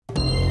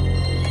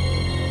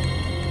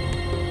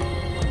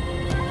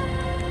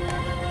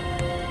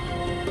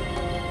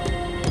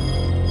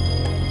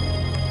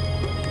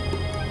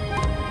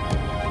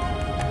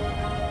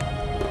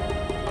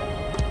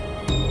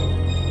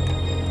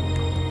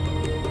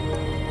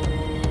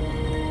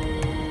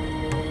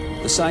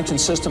sanction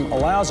system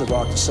allows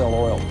Iraq to sell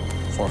oil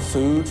for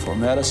food, for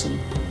medicine,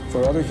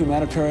 for other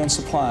humanitarian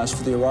supplies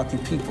for the Iraqi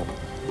people.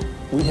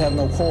 We have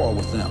no quarrel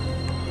with them.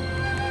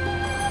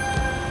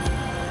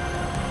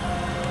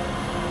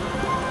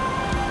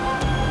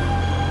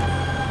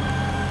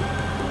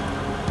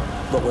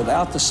 But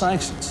without the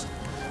sanctions,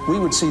 we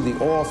would see the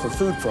oil for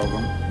food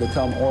program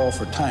become oil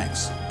for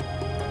tanks.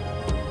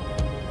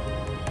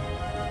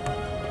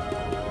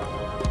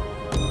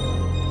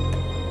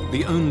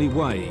 The only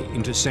way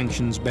into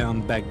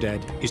sanctions-bound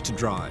Baghdad is to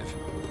drive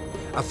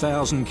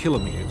 1,000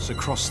 kilometres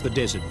across the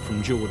desert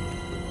from Jordan.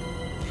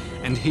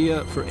 And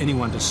here, for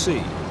anyone to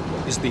see,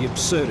 is the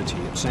absurdity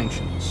of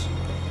sanctions.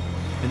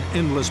 An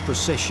endless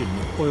procession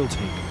of oil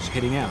tankers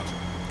heading out,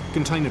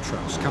 container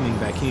trucks coming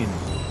back in.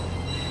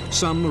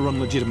 Some are on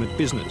legitimate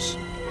business,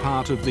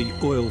 part of the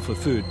oil for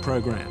food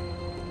program.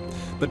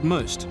 But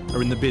most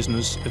are in the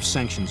business of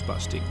sanctions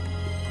busting.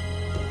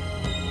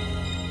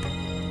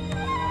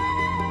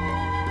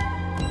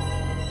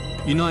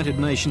 United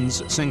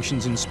Nations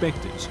sanctions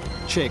inspectors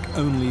check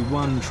only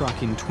one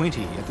truck in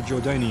 20 at the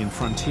Jordanian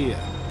frontier.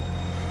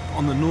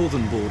 On the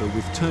northern border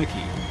with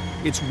Turkey,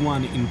 it's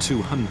 1 in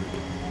 200.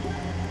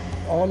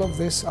 All of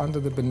this under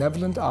the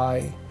benevolent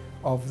eye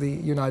of the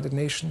United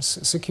Nations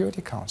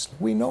Security Council.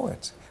 We know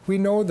it. We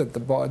know that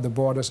the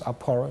borders are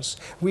porous.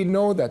 We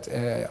know that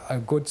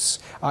goods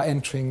are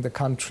entering the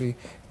country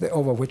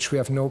over which we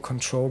have no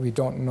control. We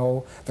don't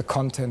know the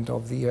content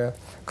of the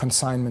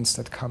consignments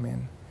that come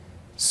in.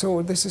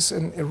 So this is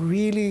a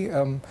really,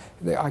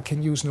 I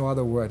can use no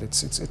other word,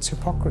 it's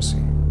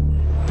hypocrisy.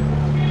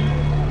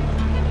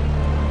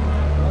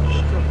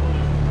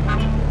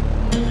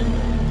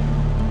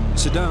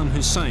 Saddam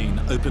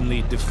Hussein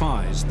openly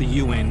defies the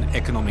UN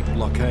economic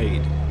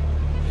blockade.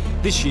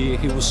 This year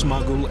he will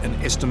smuggle an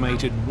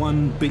estimated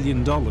 $1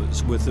 billion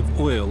worth of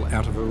oil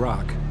out of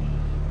Iraq.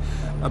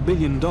 $1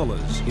 billion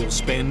he'll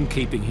spend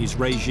keeping his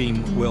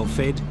regime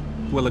well-fed,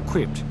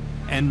 well-equipped,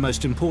 and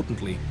most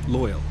importantly,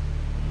 loyal.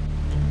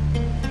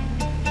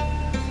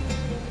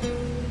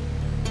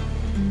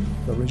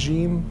 The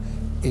regime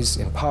is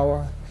in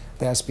power.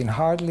 There has been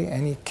hardly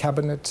any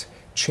cabinet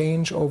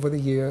change over the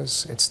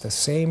years. It's the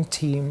same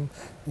team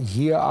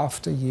year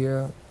after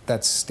year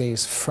that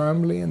stays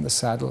firmly in the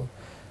saddle.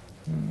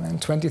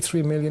 And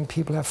 23 million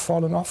people have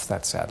fallen off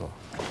that saddle.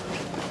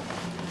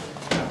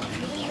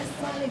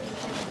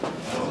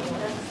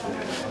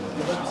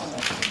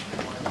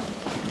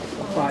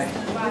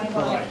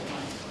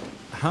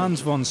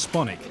 Hans Von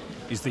Sponeck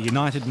is the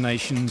United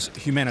Nations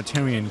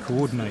Humanitarian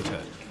Coordinator,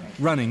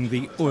 running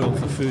the Oil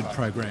for Food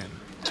program.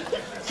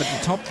 But the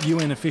top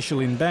UN official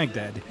in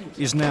Baghdad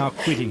is now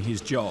quitting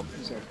his job,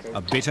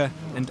 a bitter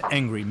and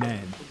angry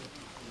man.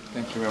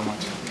 Thank you very much.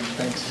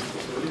 Thanks.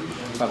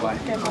 Bye-bye.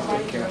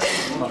 Take care.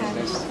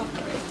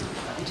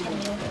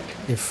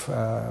 If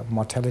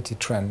mortality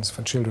trends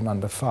for children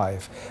under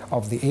 5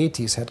 of the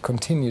 80s had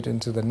continued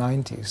into the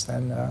 90s,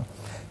 then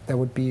there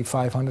would be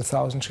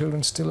 500,000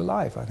 children still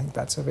alive. I think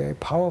that's a very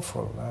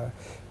powerful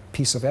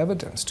piece of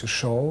evidence to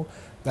show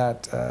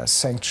that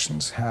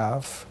sanctions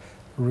have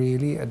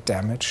really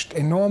damaged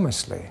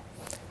enormously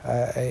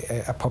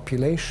a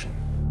population.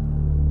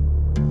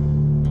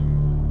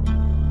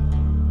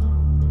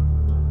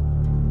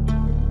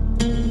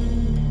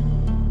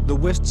 The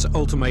West's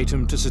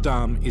ultimatum to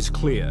Saddam is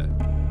clear.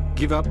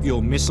 Give up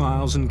your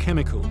missiles and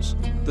chemicals,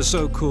 the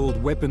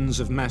so-called weapons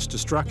of mass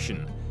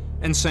destruction,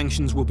 and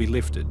sanctions will be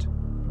lifted.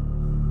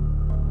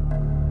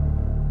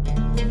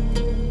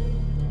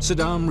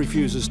 Saddam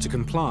refuses to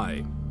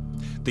comply.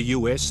 The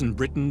US and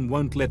Britain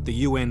won't let the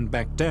UN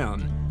back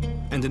down,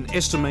 and an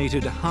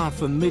estimated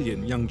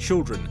 500,000 young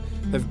children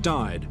have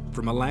died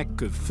from a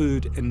lack of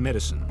food and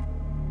medicine.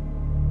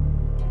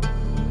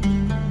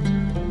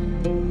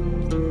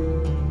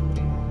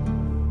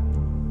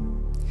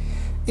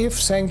 If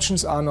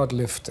sanctions are not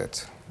lifted,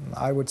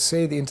 I would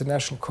say the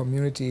international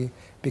community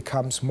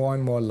becomes more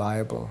and more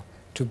liable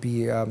to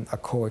be a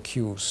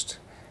co-accused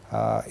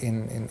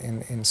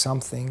in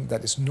something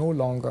that is no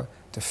longer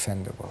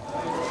defendable.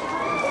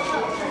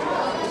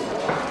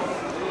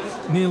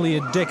 Nearly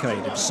a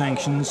decade of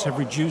sanctions have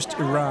reduced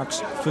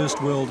Iraq's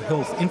first world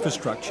health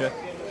infrastructure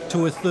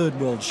to a third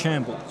world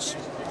shambles.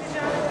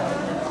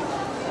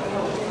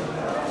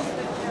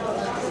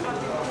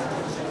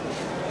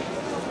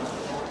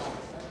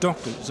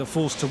 Doctors are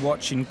forced to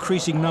watch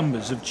increasing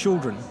numbers of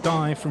children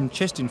die from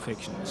chest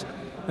infections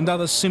and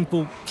other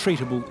simple,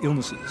 treatable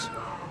illnesses.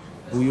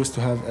 We used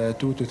to have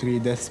 2 to 3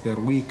 deaths per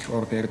week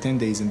or per 10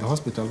 days in the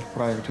hospital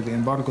prior to the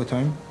embargo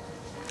time.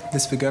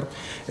 This figure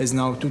is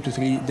now 2 to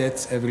 3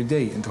 deaths every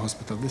day in the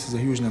hospital. This is a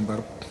huge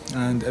number.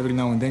 And every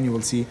now and then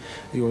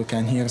you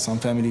can hear some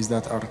families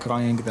that are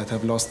crying that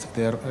have lost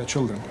their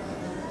children.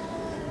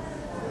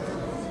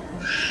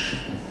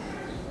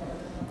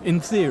 In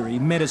theory,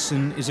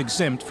 medicine is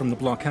exempt from the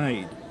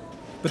blockade,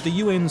 but the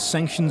UN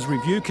Sanctions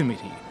Review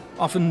Committee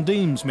often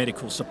deems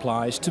medical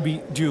supplies to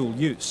be dual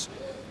use,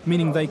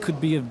 meaning they could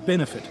be of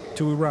benefit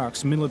to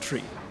Iraq's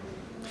military.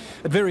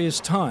 At various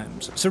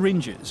times,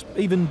 syringes,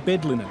 even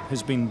bed linen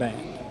has been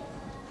banned.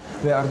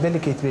 They are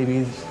delicate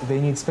babies.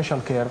 They need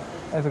special care.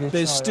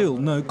 There's still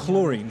no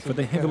chlorine for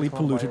the heavily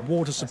polluted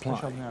water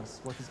supply.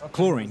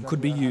 Chlorine could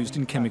be used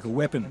in chemical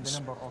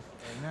weapons.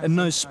 And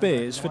no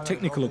spares for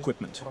technical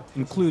equipment,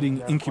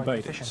 including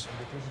incubators,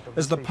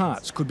 as the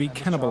parts could be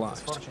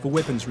cannibalised for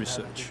weapons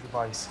research.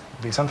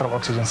 The central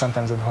oxygen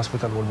sometimes in the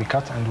hospital will be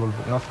cut and will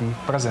not be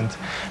present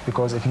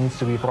because it needs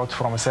to be brought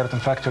from a certain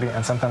factory,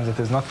 and sometimes it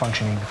is not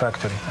functioning the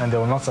factory and they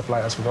will not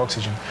supply us with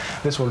oxygen.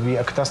 This will be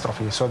a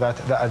catastrophe. So that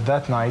at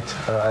that night,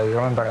 I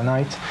remember a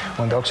night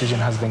when the oxygen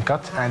has been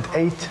cut and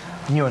 8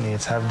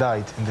 neonates have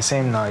died in the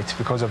same night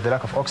because of the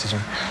lack of oxygen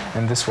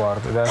in this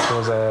ward. That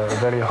was a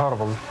very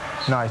horrible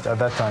night at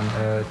that time.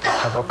 It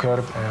had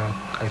occurred,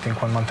 I think,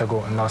 1 month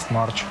ago in last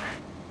March.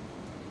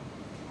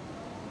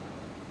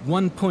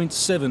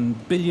 $1.7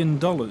 billion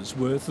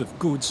worth of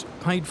goods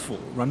paid for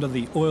under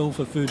the Oil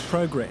for Food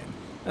program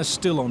are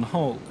still on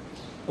hold,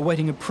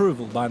 awaiting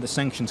approval by the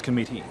Sanctions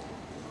Committee.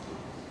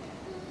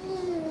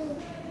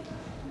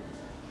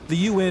 The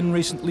UN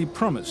recently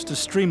promised to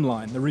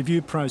streamline the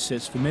review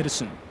process for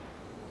medicine.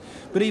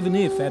 But even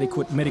if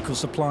adequate medical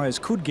supplies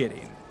could get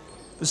in,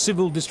 the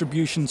civil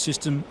distribution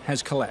system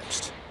has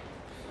collapsed.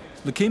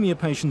 Leukemia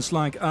patients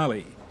like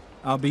Ali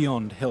are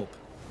beyond help.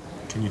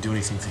 Can you do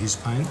anything for his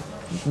pain?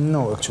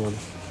 No, actually.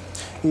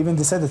 Even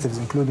the sedatives,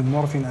 including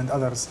morphine and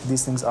others,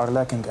 these things are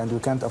lacking and we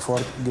can't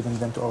afford giving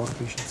them to our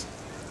patients.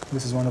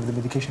 This is one of the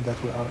medications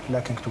that we are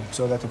lacking to,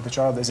 so that if the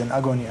child is in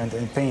agony and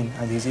in pain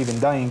and he's even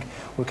dying,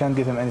 we can't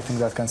give him anything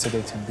that can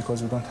sedate him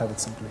because we don't have it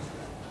simply.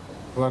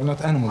 We are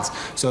not animals,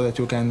 so that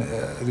you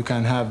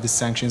can have these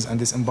sanctions and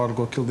this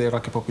embargo, kill the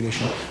Iraqi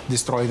population,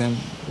 destroy them.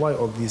 Why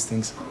all these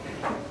things?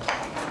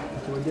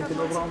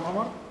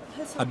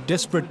 A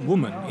desperate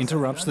woman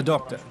interrupts the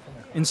doctor,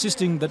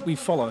 insisting that we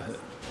follow her.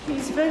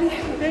 He's very,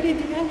 very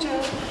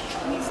dangerous.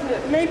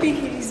 Maybe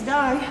he's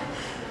died.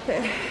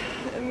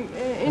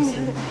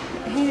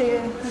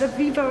 The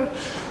fever.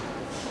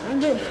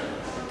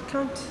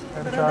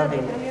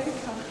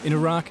 In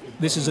Iraq,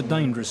 this is a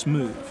dangerous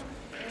move.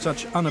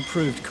 Such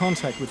unapproved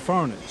contact with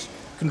foreigners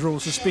can draw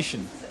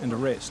suspicion and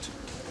arrest.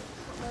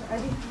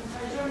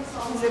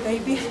 He's a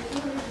baby.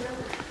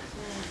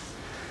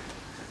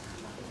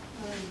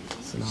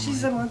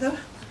 She's a mother.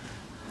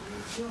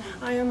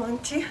 I am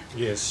auntie.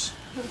 Yes.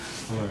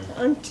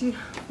 Hello. Auntie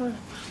for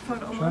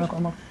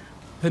Omar.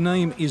 Her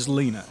name is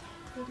Lena,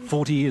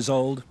 40 years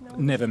old,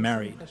 never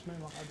married.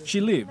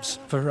 She lives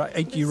for her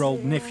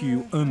 8-year-old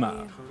nephew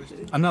Omar,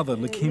 another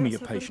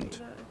leukemia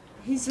patient.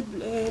 He's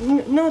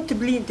not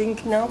bleeding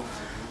now,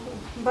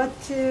 but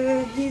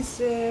he's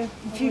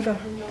fever.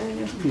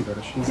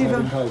 She's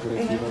having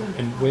high-grade fever.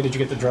 And where did you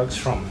get the drugs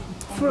from?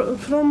 From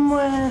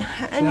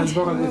She has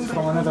borrowed it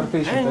from another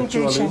patient,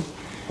 actually,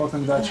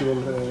 hoping that she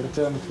will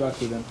return it back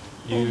to them.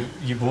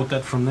 You bought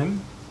that from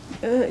them?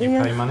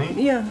 You pay money?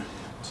 Yeah.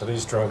 So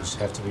these drugs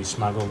have to be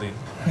smuggled in,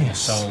 Yes.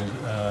 sold,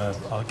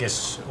 I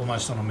guess,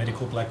 almost on a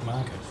medical black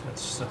market.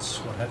 That's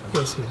what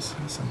happens. Yes,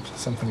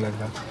 something like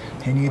that.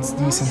 He needs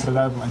decent,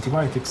 reliable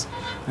antibiotics,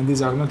 and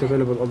these are not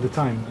available all the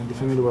time, and the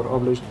family were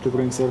obliged to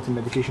bring certain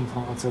medication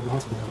from outside the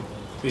hospital.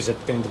 Is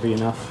that going to be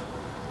enough?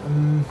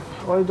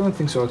 I don't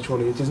think so,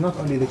 actually. It is not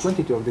only the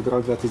quantity of the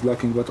drug that is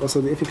lacking, but also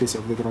the efficacy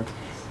of the drug.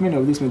 Many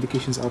of these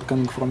medications are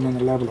coming from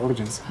non-reliable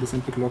origins. The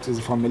Simpiclox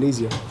is from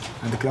Malaysia,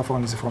 and the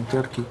Claform is from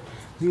Turkey.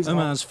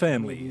 Omar's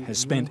family has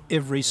spent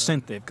every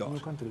cent they've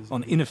got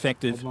on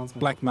ineffective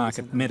black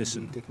market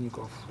medicine.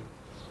 Look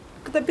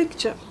at the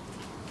picture.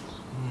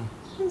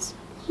 It's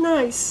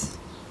nice.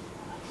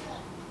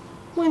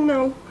 Well,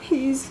 now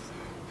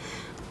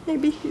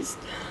maybe he's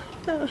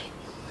dying.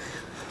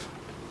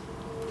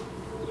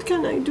 What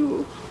can I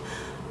do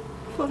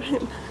for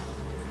him?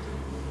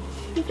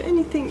 If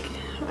anything,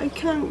 I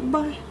can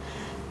buy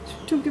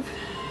to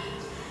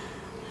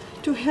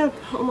help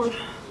Omar.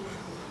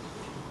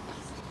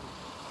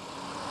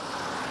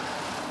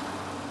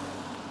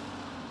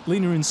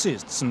 Lena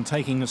insists on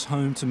taking us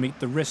home to meet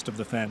the rest of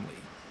the family.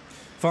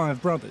 5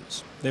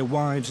 brothers, their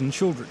wives and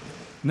children,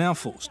 now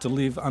forced to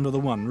live under the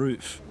one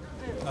roof.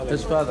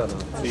 His father.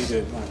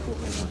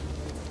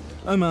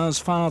 Omar's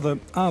father,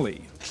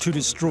 Ali, too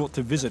distraught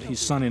to visit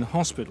his son in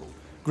hospital,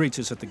 greets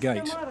us at the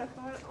gate.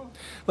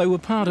 They were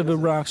part of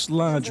Iraq's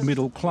large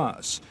middle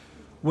class,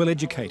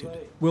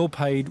 well-educated,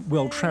 well-paid,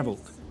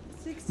 well-travelled.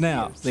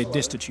 Now they're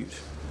destitute.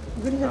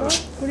 Hello?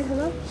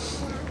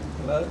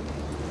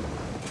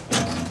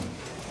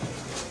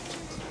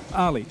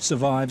 Ali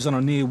survives on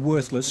a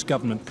near-worthless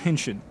government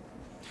pension.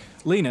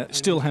 Lena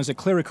still has a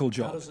clerical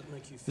job,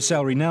 the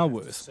salary now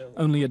worth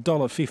only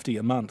 $1.50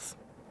 a month.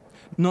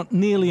 Not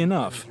nearly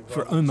enough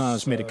for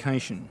Omar's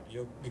medication.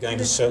 You're going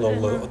to sell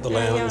all the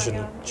lounge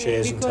and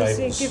chairs and tables?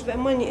 Because they give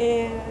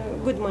money,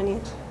 good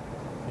money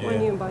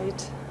when you buy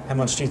it. How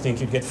much do you think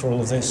you'd get for all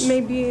of this?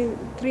 Maybe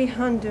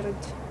 300.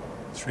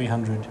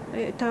 300?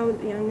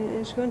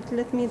 It's going to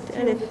let me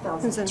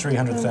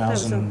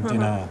 300,000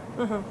 dinar.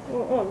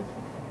 All.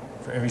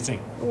 For everything?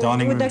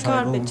 Dining room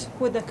table?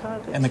 With the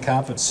carpet. And the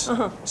carpets?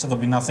 So there'll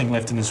be nothing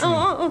left in this room?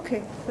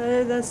 Okay.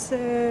 That's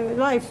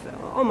life,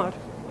 Omar.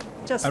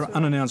 Our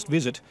unannounced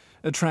visit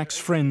attracts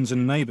friends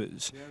and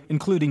neighbours,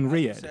 including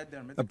Riche,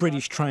 a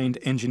British-trained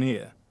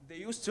engineer. They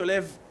used to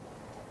live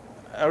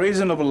a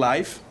reasonable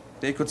life.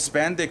 They could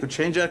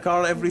change their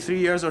car every 3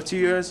 years or 2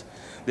 years.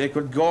 They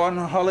could go on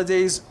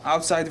holidays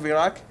outside of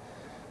Iraq.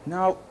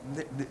 Now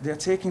they're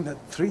taking that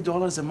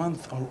 $3 a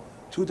month or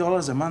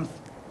 $2 a month,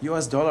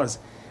 US dollars.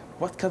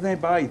 What can they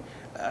buy?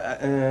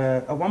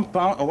 A 1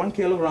 pound or 1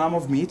 kilogram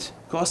of meat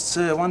costs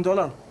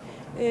 $1.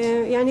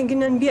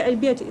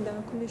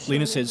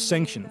 Lena says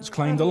Sanctions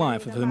claimed the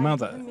life of her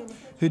mother,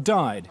 who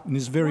died in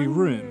this very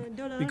room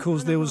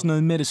because there was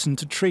no medicine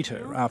to treat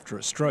her after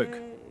a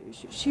stroke.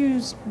 She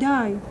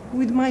died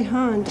with my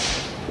hand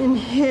in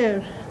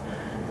here.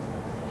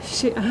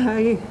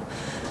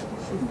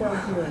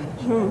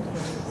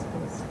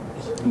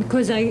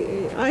 Because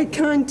I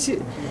can't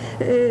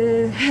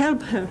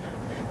help her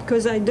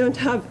because I don't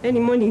have any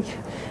money,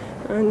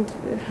 and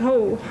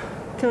how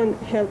can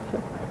help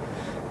her?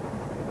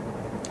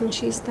 And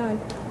she's died.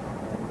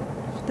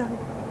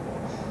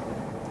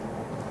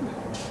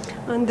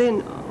 And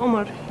then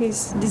Omar,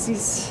 his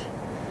disease,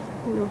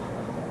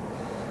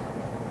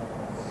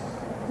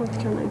 what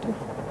can I do?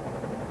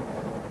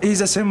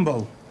 He's a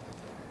symbol.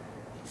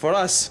 For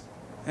us,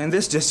 in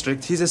this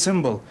district, he's a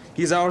symbol.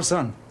 He's our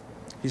son.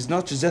 He's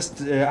not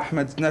just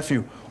Ahmed's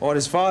nephew or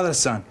his father's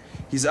son.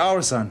 He's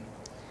our son.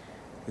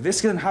 This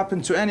can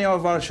happen to any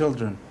of our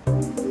children.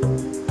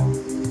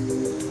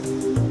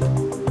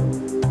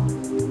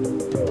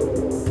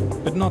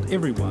 But not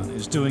everyone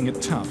is doing it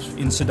tough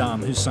in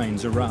Saddam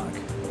Hussein's Iraq.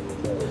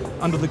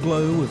 Under the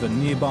glow of a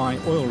nearby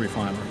oil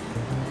refinery,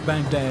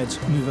 Baghdad's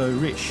Nouveau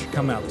Riche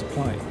come out to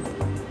play.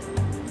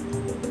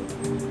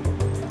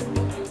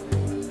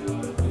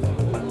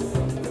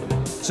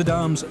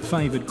 Saddam's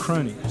favoured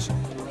cronies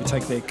who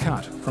take their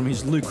cut from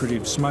his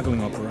lucrative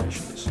smuggling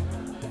operations.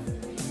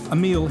 A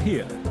meal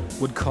here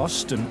would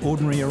cost an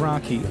ordinary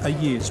Iraqi a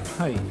year's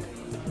pay.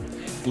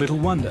 Little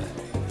wonder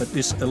that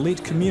this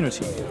elite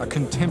community are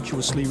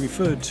contemptuously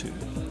referred to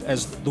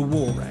as the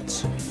war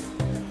rats.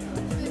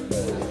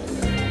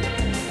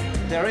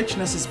 Their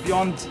richness is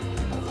beyond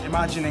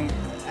imagining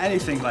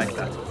anything like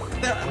that.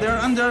 They're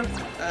under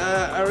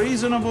a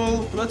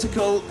reasonable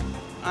political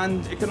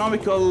and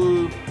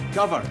economical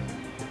cover.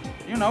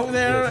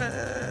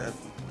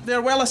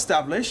 They're well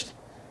established,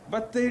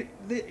 but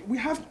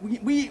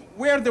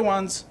we're the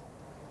ones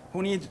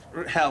who need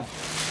help.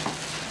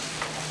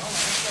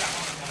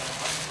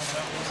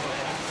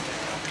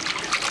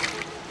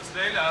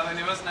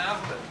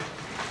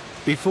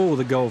 Before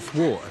the Gulf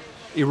War,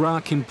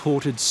 Iraq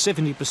imported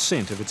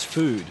 70% of its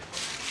food.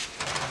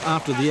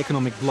 After the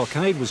economic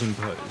blockade was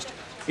imposed,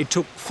 it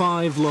took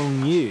 5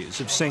 long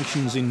years of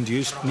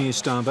sanctions-induced near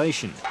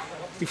starvation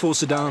before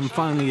Saddam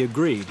finally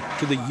agreed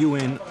to the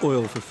UN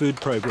Oil for Food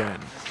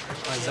programme.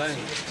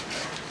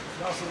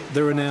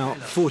 There are now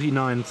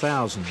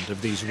 49,000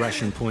 of these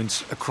ration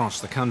points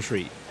across the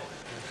country.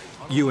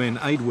 UN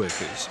aid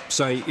workers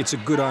say it's a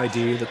good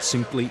idea that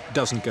simply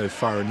doesn't go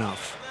far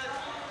enough.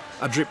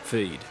 A drip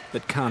feed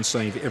that can't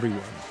save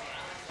everyone.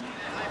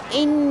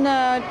 In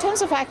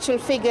terms of actual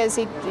figures,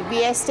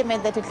 we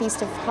estimate that at least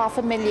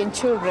 500,000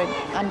 children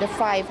under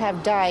 5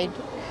 have died,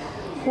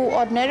 who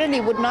ordinarily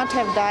would not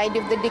have died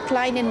if the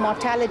decline in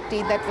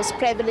mortality that was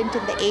prevalent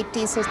in the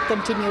 80s has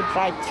continued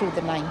right through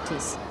the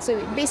 90s. So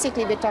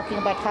basically we're talking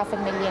about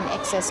 500,000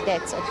 excess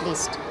deaths at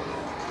least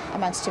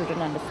amongst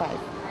children under 5.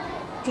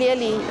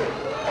 Clearly,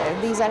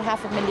 these are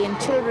 500,000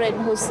 children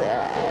whose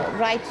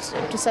right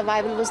to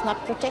survival was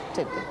not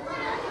protected.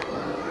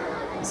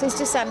 So it's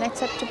just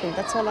unacceptable,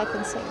 that's all I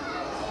can say.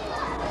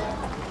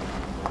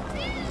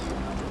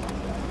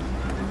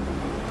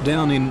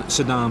 Down in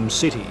Saddam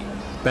City,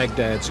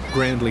 Baghdad's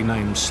grandly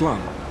named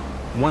slum,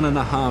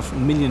 1.5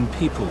 million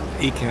people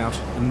eke out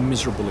a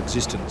miserable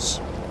existence.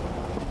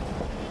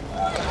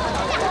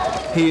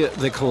 Here,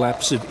 the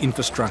collapse of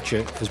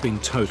infrastructure has been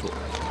total.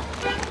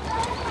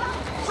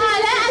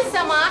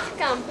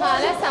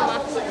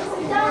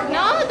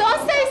 No,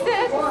 don't say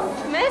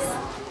so, miss.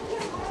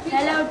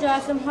 Hello,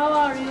 Jasmine, how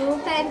are you?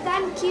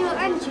 Thank you,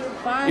 and you?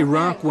 Fine.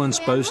 Iraq once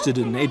boasted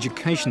an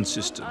education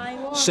system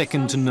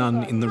second to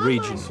none in the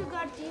region,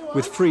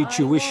 with free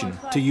tuition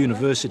to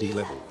university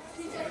level.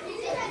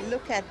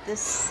 Look at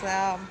this.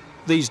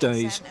 These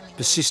days,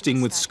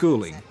 persisting with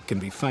schooling can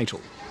be fatal.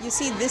 You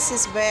see, this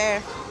is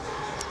where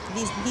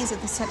these are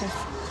the sort of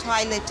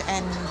toilet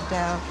and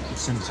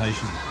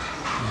Sanitation.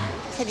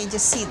 Can you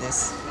just see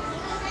this?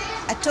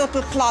 A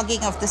total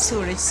clogging of the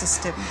sewerage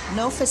system.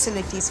 No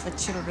facilities for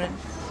children.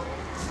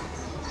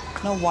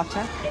 No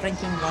water,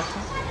 drinking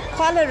water.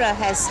 Cholera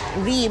has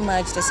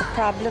re-emerged as a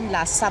problem.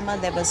 Last summer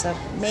there was a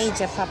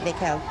major public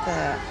health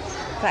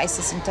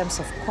crisis in terms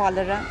of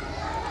cholera.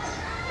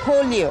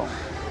 Polio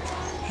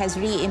has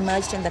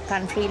re-emerged in the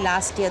country.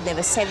 Last year there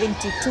were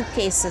 72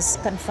 cases,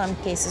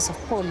 confirmed cases of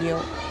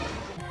polio.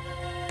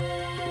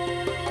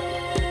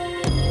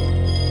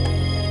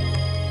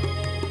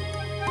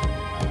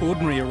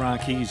 Ordinary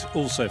Iraqis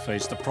also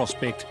face the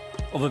prospect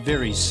of a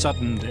very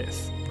sudden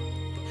death.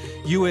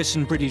 US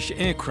and British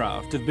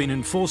aircraft have been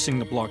enforcing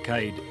the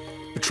blockade,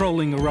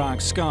 patrolling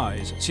Iraq's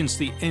skies since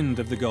the end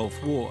of the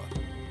Gulf War.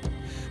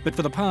 But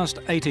for the past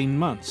 18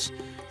 months,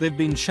 they've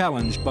been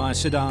challenged by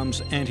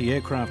Saddam's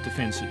anti-aircraft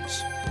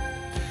defences.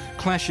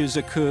 Clashes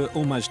occur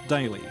almost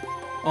daily,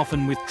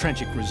 often with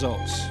tragic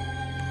results.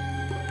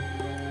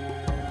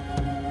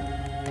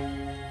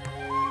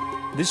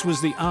 This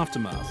was the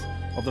aftermath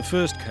of the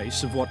first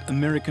case of what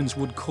Americans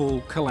would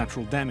call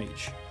collateral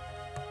damage.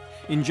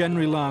 In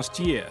January last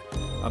year,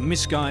 a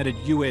misguided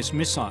US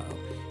missile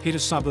hit a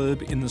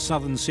suburb in the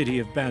southern city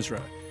of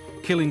Basra,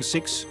 killing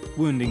 6,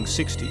 wounding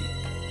 60.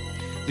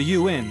 The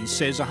UN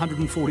says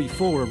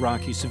 144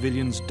 Iraqi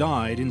civilians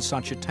died in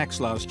such attacks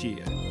last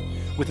year,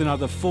 with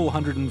another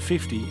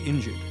 450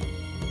 injured.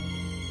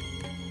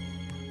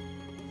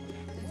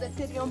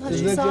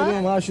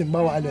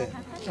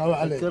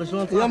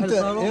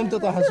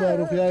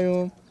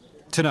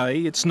 Today,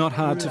 it's not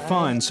hard to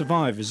find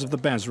survivors of the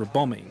Basra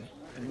bombing.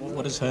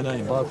 What is her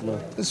name?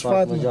 It's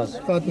Fatima.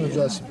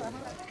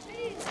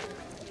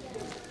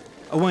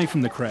 Away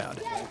from the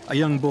crowd, a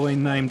young boy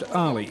named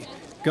Ali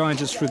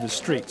guides us through the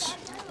streets,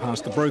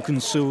 past the broken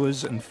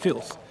sewers and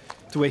filth,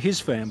 to where his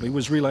family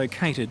was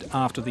relocated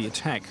after the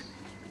attack.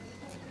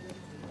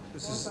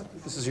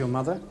 This is your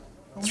mother?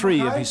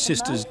 3 of his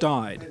sisters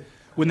died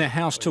when their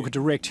house took a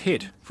direct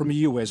hit from a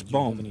US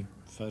bomb. Any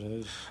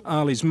photos?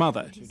 Ali's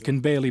mother can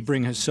barely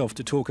bring herself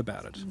to talk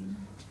about it.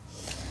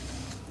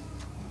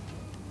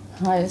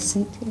 Hi,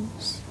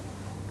 Sanctions.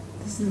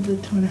 This is the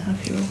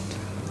 2.5-year-old.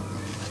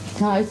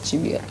 Hi,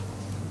 Chibia.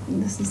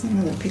 This is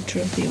another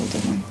picture of the older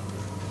one.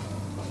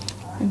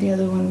 And the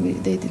other one,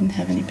 they didn't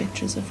have any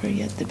pictures of her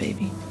yet, the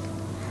baby.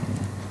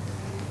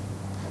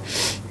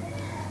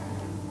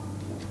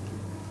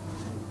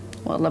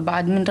 والله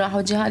بعد من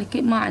راحوا جهالك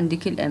ما عندي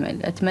كل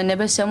أمل، أتمنى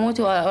بس أموت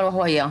وأروح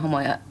وياهم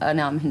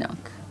وأنام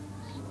هناك.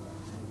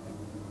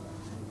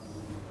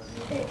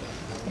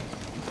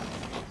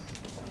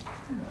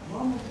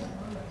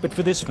 But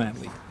for this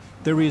family,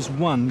 there is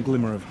one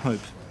glimmer of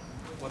hope.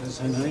 What is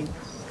her name?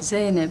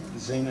 Zainab.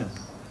 Zainab,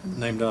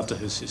 named after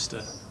her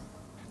sister.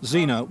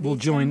 Zina will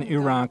join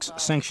Iraq's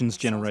sanctions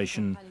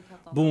generation,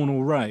 born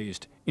or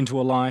raised into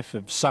a life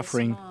of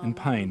suffering and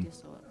pain.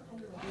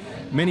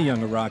 Many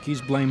young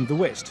Iraqis blame the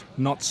West,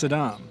 not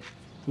Saddam,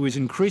 who is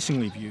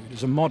increasingly viewed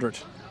as a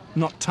moderate,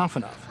 not tough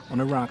enough on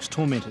Iraq's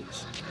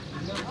tormentors.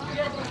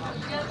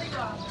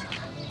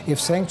 If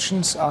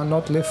sanctions are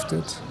not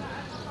lifted,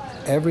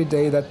 every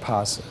day that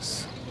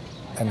passes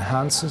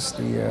enhances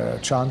the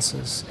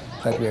chances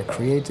that we are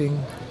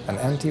creating an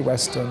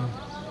anti-Western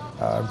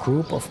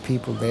group of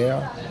people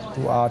there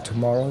who are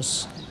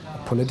tomorrow's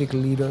political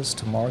leaders,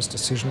 tomorrow's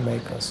decision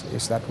makers.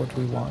 Is that what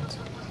we want?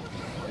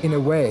 In a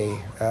way,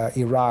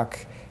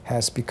 Iraq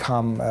has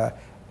become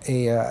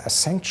a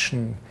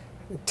sanction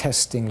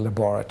testing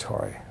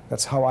laboratory.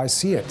 That's how I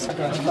see it.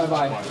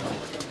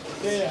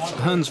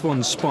 Hans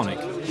Von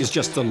Sponeck is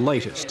just the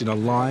latest in a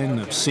line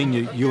of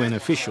senior UN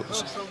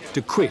officials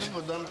to quit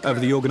over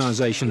the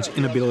organisation's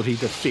inability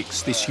to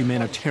fix this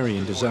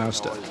humanitarian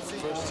disaster.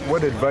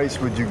 What advice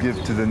would you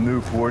give to the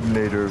new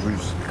coordinator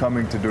who's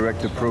coming to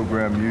direct a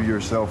program you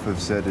yourself have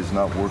said is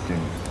not working?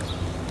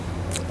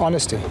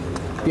 Honesty.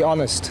 Be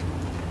honest.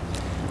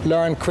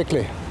 Learn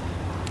quickly.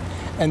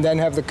 And then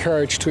have the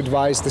courage to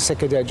advise the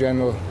Secretary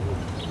General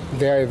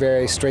very,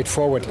 very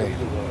straightforwardly.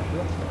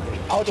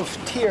 Out of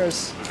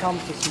tears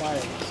comes a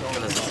smile.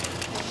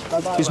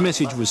 His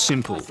message was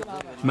simple: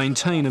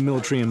 maintain a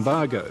military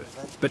embargo,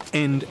 but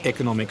end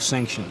economic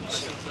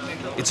sanctions.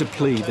 It's a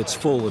plea that's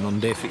fallen on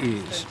deaf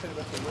ears.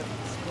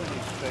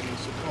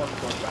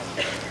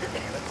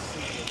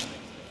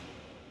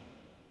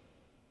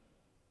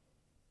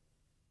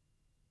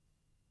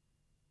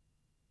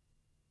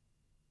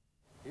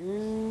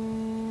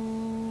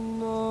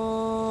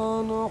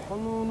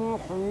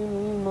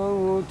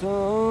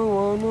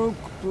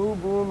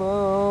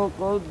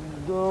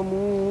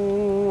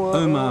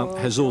 Omar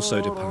has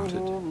also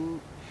departed.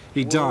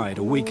 He died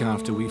a week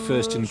after we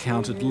first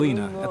encountered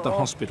Lena at the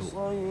hospital.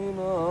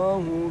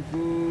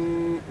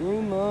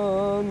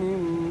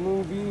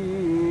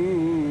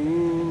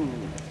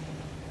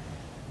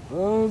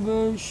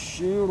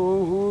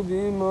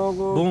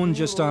 Born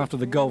just after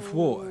the Gulf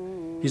War,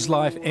 his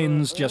life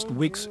ends just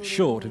weeks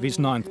short of his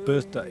 9th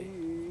birthday.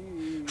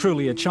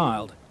 Truly a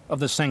child of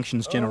the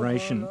sanctions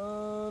generation,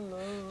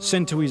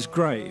 sent to his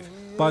grave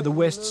by the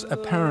West's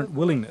apparent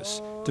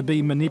willingness to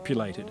be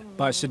manipulated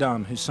by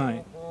Saddam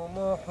Hussein.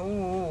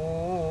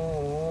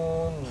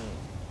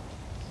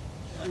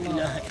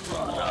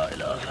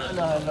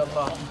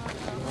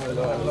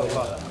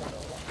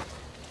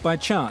 By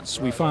chance,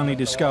 we finally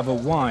discover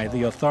why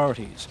the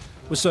authorities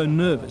were so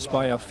nervous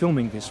by our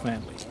filming this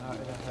family.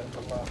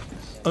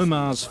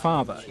 Omar's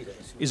father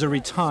is a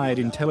retired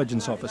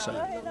intelligence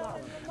officer,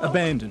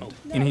 abandoned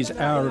in his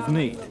hour of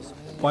need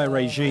by a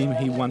regime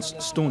he once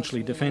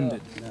staunchly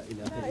defended.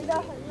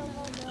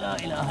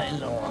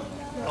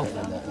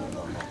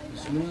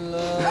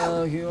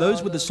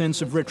 Those with a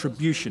sense of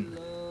retribution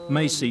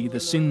may see the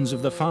sins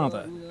of the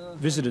father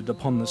visited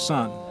upon the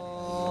son.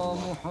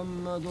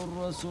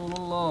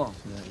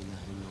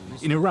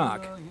 In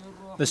Iraq,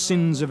 the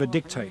sins of a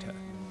dictator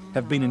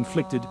have been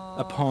inflicted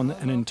upon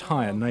an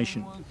entire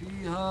nation.